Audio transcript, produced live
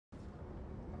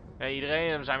Hey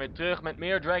iedereen, we zijn weer terug met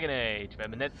meer Dragon Age. We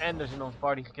hebben net Anders in onze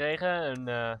party gekregen.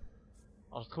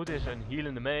 Als het goed is, een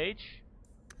healende mage.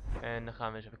 En dan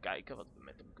gaan we eens even kijken wat we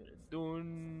met hem kunnen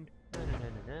doen.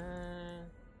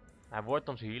 Hij wordt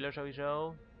onze healer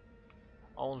sowieso.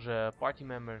 Al onze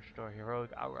partymembers door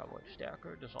Heroic Aura worden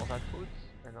sterker, dat is altijd goed.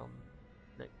 En dan,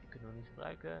 nee, die kunnen we niet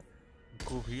gebruiken.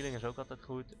 Improve healing is ook altijd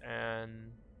goed.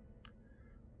 En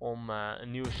om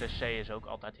een nieuwe CC is ook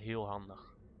altijd heel handig.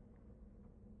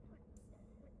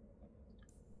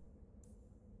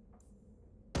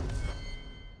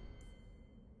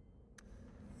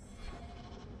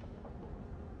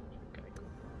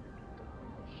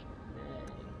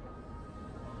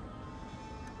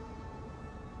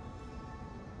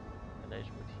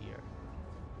 Deze moet hier.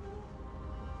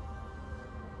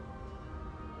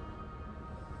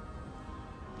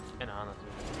 En aan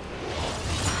natuurlijk.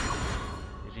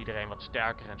 Is iedereen wat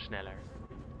sterker en sneller.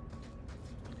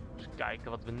 Dus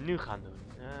kijken wat we nu gaan doen.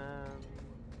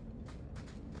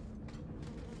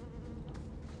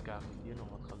 Kijken of hier nog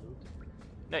wat gaat doen.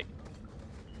 Nee.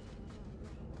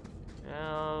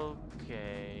 Oké.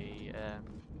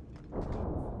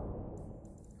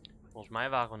 Volgens mij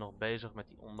waren we nog bezig met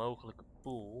die onmogelijke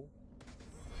pool.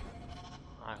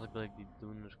 Eigenlijk wil ik die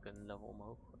doen, dus ik kan een level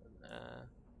omhoog.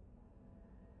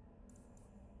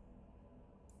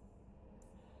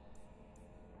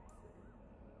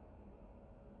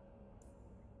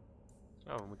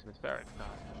 Oh, we moeten met Varric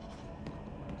praten.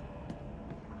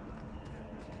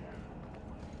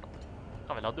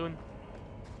 Gaan we dat doen?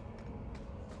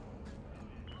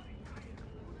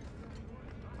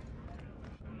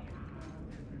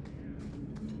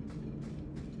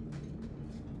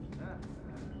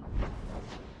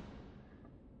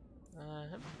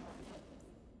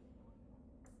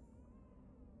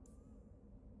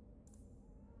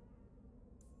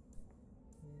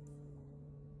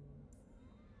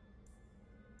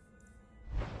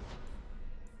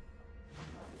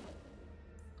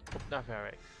 Op naar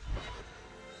Varric.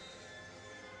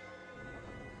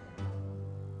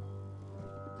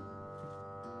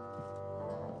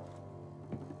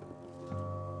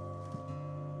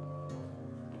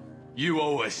 You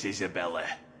owe us, Isabella.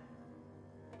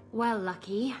 Well,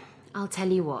 Lucky, I'll tell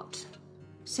you what.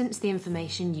 Since the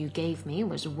information you gave me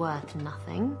was worth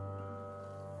nothing,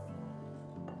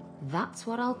 that's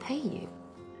what I'll pay you.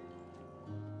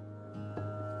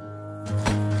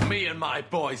 Me and my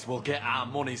boys will get our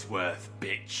money's worth,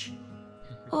 bitch.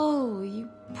 Oh, you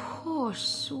poor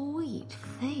sweet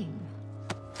thing.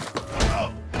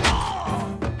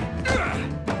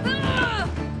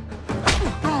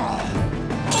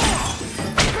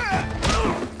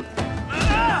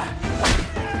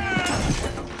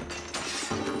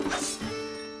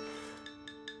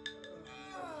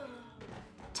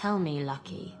 Tell me,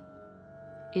 Lucky,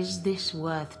 is this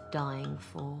worth dying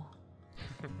for?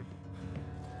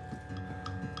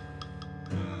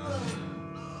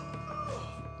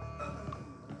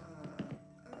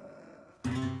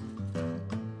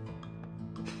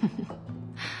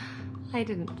 I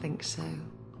didn't think so.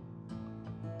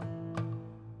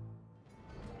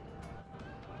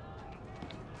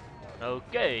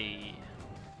 Okay.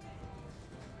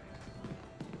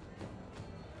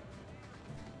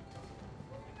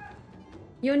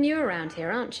 You're new around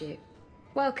here, aren't you?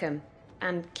 Welcome,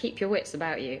 and keep your wits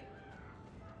about you.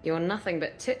 You're nothing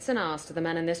but tits and arse to the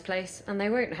men in this place, and they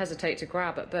won't hesitate to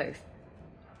grab at both.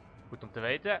 Goed om te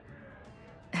weten.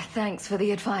 Thanks for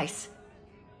the advice.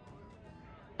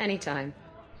 Anytime.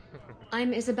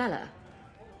 I'm Isabella.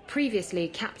 Previously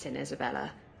Captain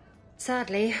Isabella.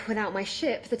 Sadly, without my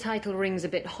ship, the title rings a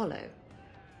bit hollow.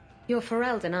 You're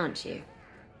Ferelden, aren't you?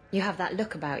 You have that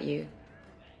look about you.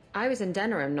 I was in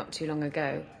Denerim not too long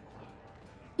ago.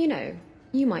 You know,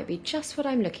 you might be just what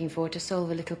I'm looking for to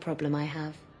solve a little problem I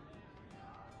have.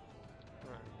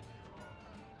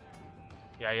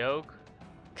 Jij ook?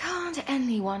 Can't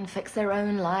anyone fix their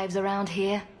own lives around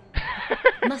here?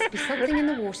 Must be something in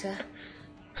the water.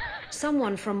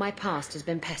 Someone from my past has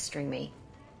been pestering me.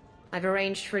 I've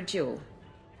arranged for a duel.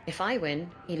 If I win,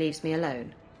 he leaves me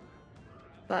alone.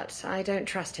 But I don't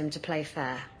trust him to play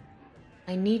fair.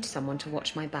 I need someone to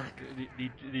watch my back.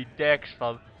 Die tekst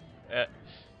van...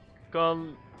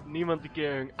 kan niemand een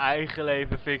keer hun eigen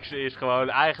leven fixen is gewoon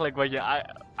eigenlijk wat je...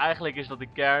 Eigenlijk is dat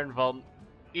de kern van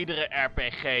iedere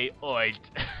RPG ooit.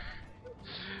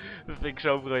 Dat vind ik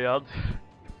zo briljant.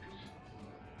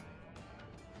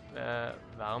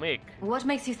 Waarom ik? What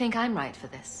makes you think I'm right for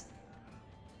this?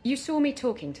 You saw me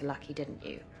talking to Lucky, didn't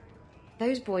you?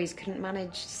 Those boys couldn't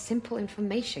manage simple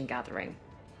information gathering.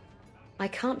 I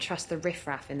can't trust the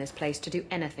riffraff in this place to do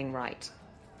anything right.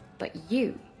 But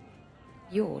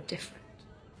you're different.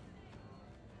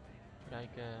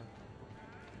 kijken.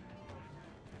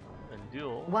 Een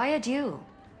duel. Why a duel?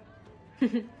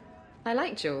 I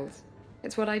like duels.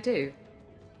 It's what I do.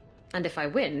 And if I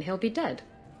win, he'll be dead.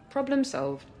 Problem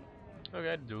solved.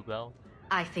 Oké, dat doe ik wel.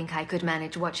 I think I could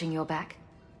manage watching your back.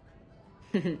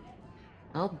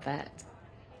 I'll bet.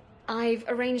 I've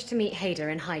arranged to meet Hader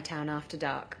in Hightown after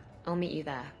dark. I'll meet you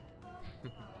there.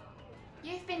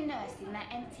 You've been nursing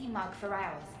that empty mug for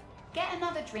hours. Get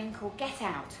another drink or get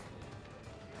out.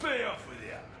 Be off with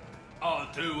you.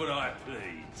 I'll do what I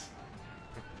please.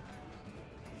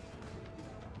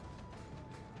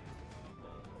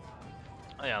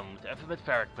 Oh ja, we moeten even met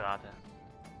Varric praten.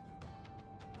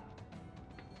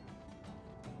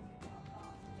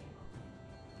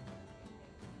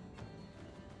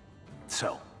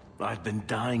 So, I've been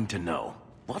dying to know.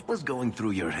 What was going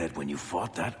through your head when you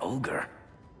fought that ogre?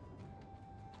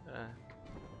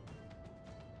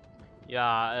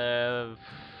 Ja,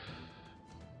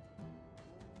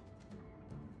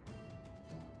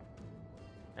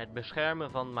 het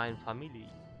beschermen van mijn familie.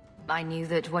 I knew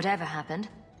that whatever happened,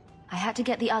 I had to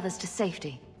get the others to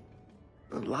safety.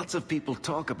 Lots of people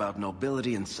talk about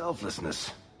nobility and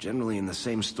selflessness, generally in the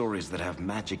same stories that have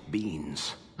magic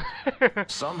beans.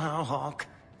 Somehow, Hawk,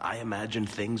 I imagine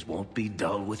things won't be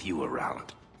dull with you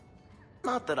around.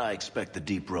 Not that I expect the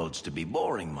deep roads to be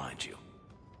boring, mind you.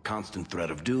 Constant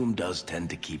threat of doom does tend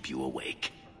to keep you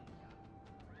awake.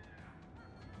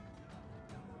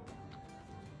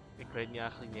 Ik weet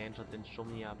eigenlijk niet eens wat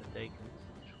insomnia betekent,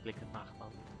 dus klik het maar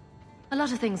gewoon. A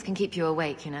lot of things can keep you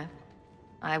awake, you know.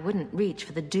 I wouldn't reach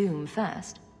for the doom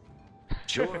first.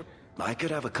 Sure, I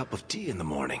could have a cup of tea in the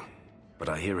morning, but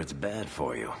I hear it's bad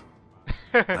for you.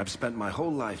 I've spent my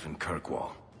whole life in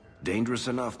Kirkwall. Dangerous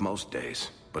enough most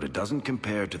days, but it doesn't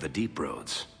compare to the deep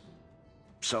roads.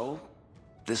 So,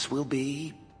 this will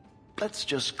be, let's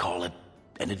just call it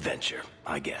an adventure,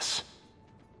 I guess.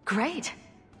 Great.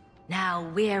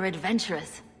 Now we're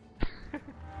adventurous.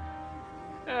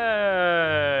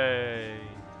 Hey.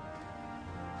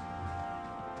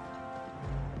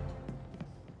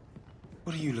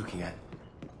 What are you looking at?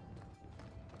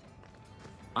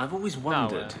 I've always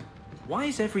wondered, why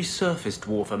is every surface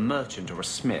dwarf a merchant or a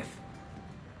smith?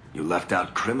 You left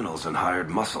out criminals and hired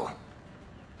muscle.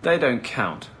 They don't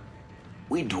count.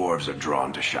 We dwarves are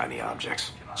drawn to shiny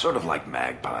objects, sort of like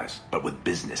magpies, but with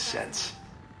business sense.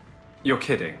 You're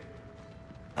kidding.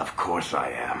 Of course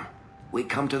I am. We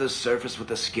come to the surface with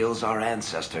the skills our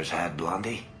ancestors had,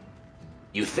 Blondie.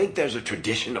 You think there's a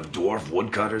tradition of dwarf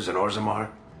woodcutters in Orzammar?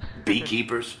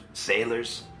 Beekeepers?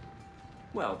 Sailors?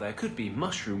 Well, there could be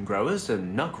mushroom growers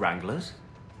and nug wranglers.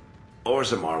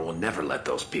 Orzammar will never let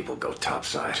those people go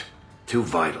topside. Too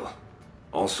vital.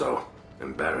 Also,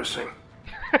 embarrassing.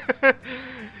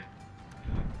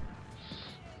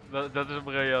 Dat is een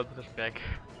briljant gesprek.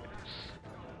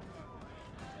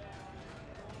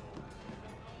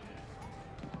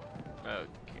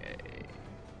 Oké,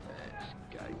 eens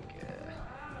kijken.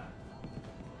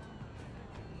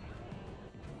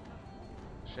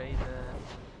 7.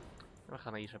 We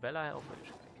gaan naar Isabella helpen. Dus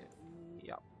kijken.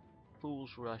 Ja,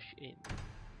 Fool's Rush in.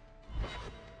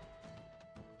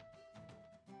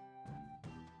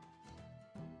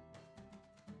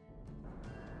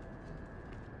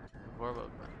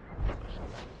 Bijvoorbeeld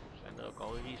zijn er ook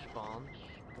al respawns?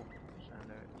 Of zijn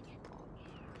er respawns?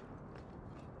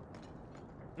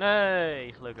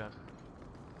 Nee, gelukkig.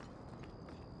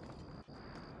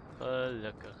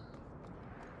 Gelukkig.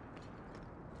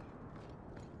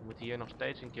 We moeten hier nog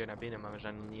steeds een keer naar binnen, maar we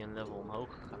zijn nog niet een level omhoog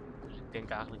gegaan. Dus ik denk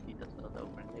eigenlijk niet dat we dat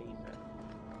overleven.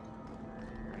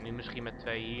 Nu misschien met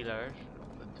 2 healers,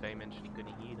 of 2 mensen die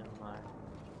kunnen healen, maar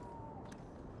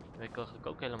dat weet ik eigenlijk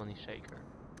ook helemaal niet zeker.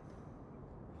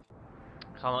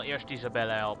 Ik ga wel eerst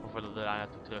Isabella helpen voordat we daar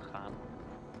naartoe terug gaan.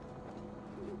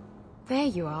 There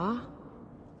you are.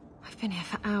 I've been here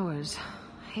for hours.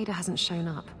 Hader hasn't shown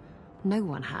up. No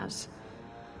one has.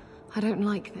 I don't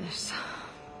like this.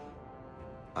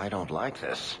 I don't like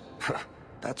this.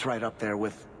 That's right up there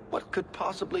with what could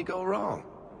possibly go wrong.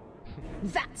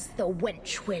 That's the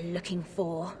wench we're looking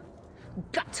for.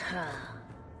 Gut her.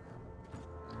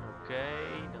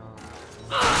 Oké, dan.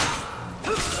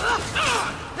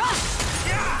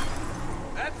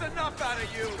 That's enough out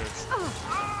of you.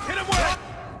 Hit him with it.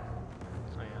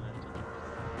 Oh ja, dat is zo.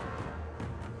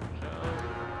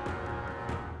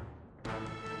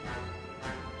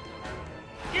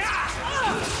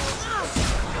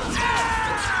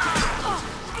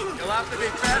 You'll have to be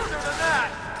faster than that.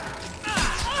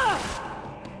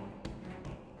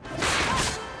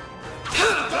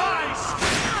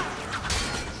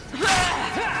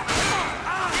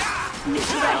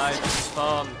 Nice,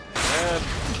 fun.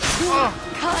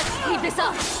 Can't keep this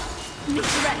up. Need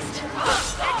to rest.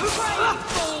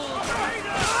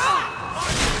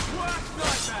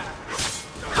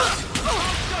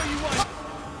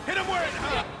 Hit him where it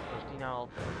hurts. Was die nou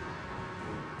altijd?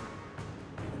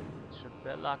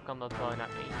 Isabella kan dat wel naar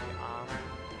eentje aan.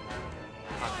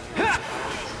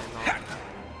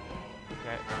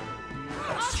 Oké.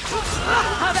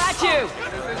 How about you?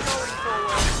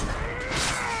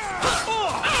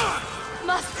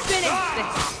 Must finish this.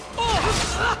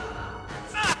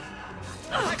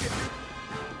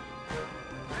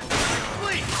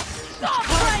 Stop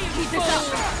praying, keep this up.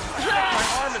 My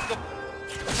arm is going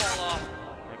to fall off.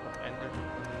 Kijk of enter.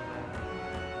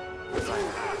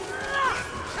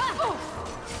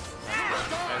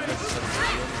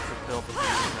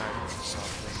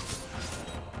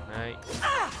 Nee.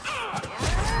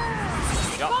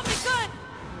 Ja.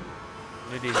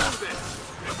 Nu die dan.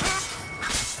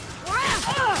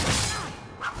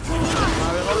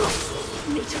 Maar weer op.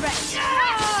 Need to rest.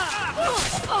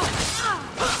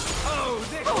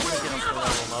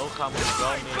 Omhoog gaan moet ik wel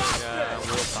meer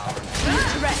willpower. Need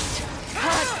to rest.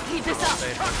 Can't keep this up.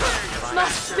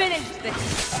 Must finish this.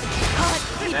 Can't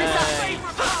keep this up.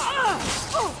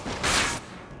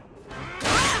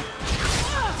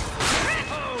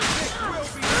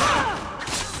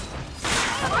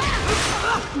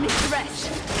 Need to rest.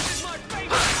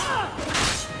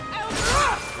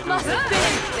 Must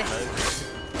finish this.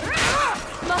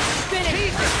 Must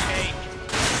finish this.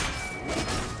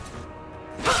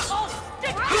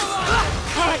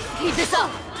 Can't keep this up.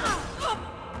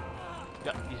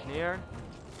 Ja, die is neer.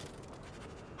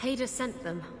 Hader sent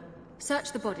them.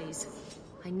 Search the bodies.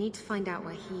 I need to find out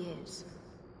where he is.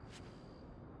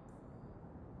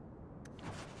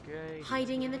 Okay.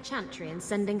 Hiding in the chantry and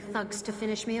sending thugs to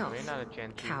finish me off. Weer naar de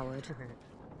chantry. Coward.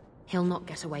 He'll not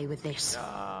get away with this.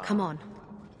 Ja. Come on.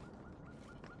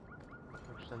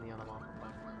 Hoe staan die allemaal?